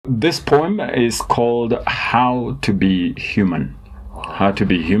this poem is called How to Be Human. How to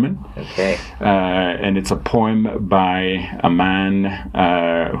Be Human. Okay. And it's a poem by a man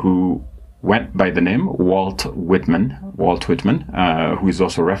who went by the name Walt Whitman, who is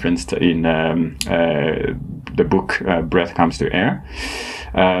also referenced in the book Breath Comes to Air.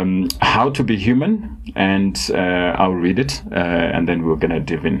 How to Be Human, and I'll read it, and then we're gonna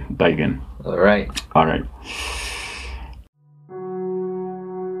dive in. All right.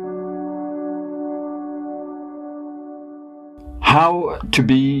 How to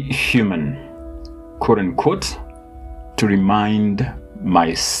be human, quote unquote, to remind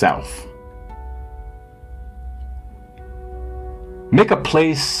myself. Make a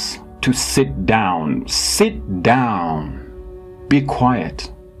place to sit down. Sit down. Be quiet.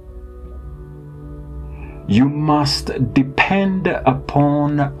 You must depend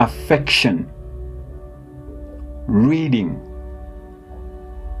upon affection, reading,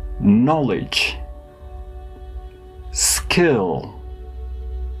 knowledge, skill,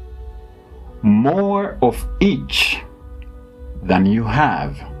 more of each than you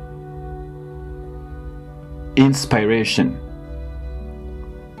have, inspiration,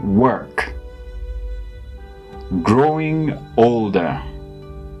 work, growing older,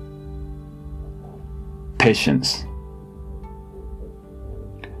 patience.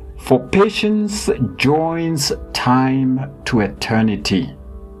 For patience joins time to eternity.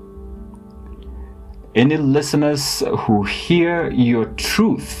 Any listeners who hear your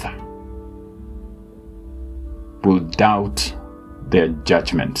truth will doubt their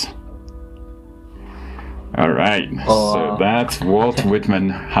judgment. All right. So that's Walt Whitman,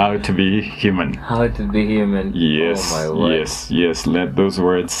 How to Be Human. How to Be Human. Yes. Oh my word. Yes. Let those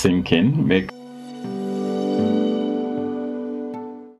words sink in. Make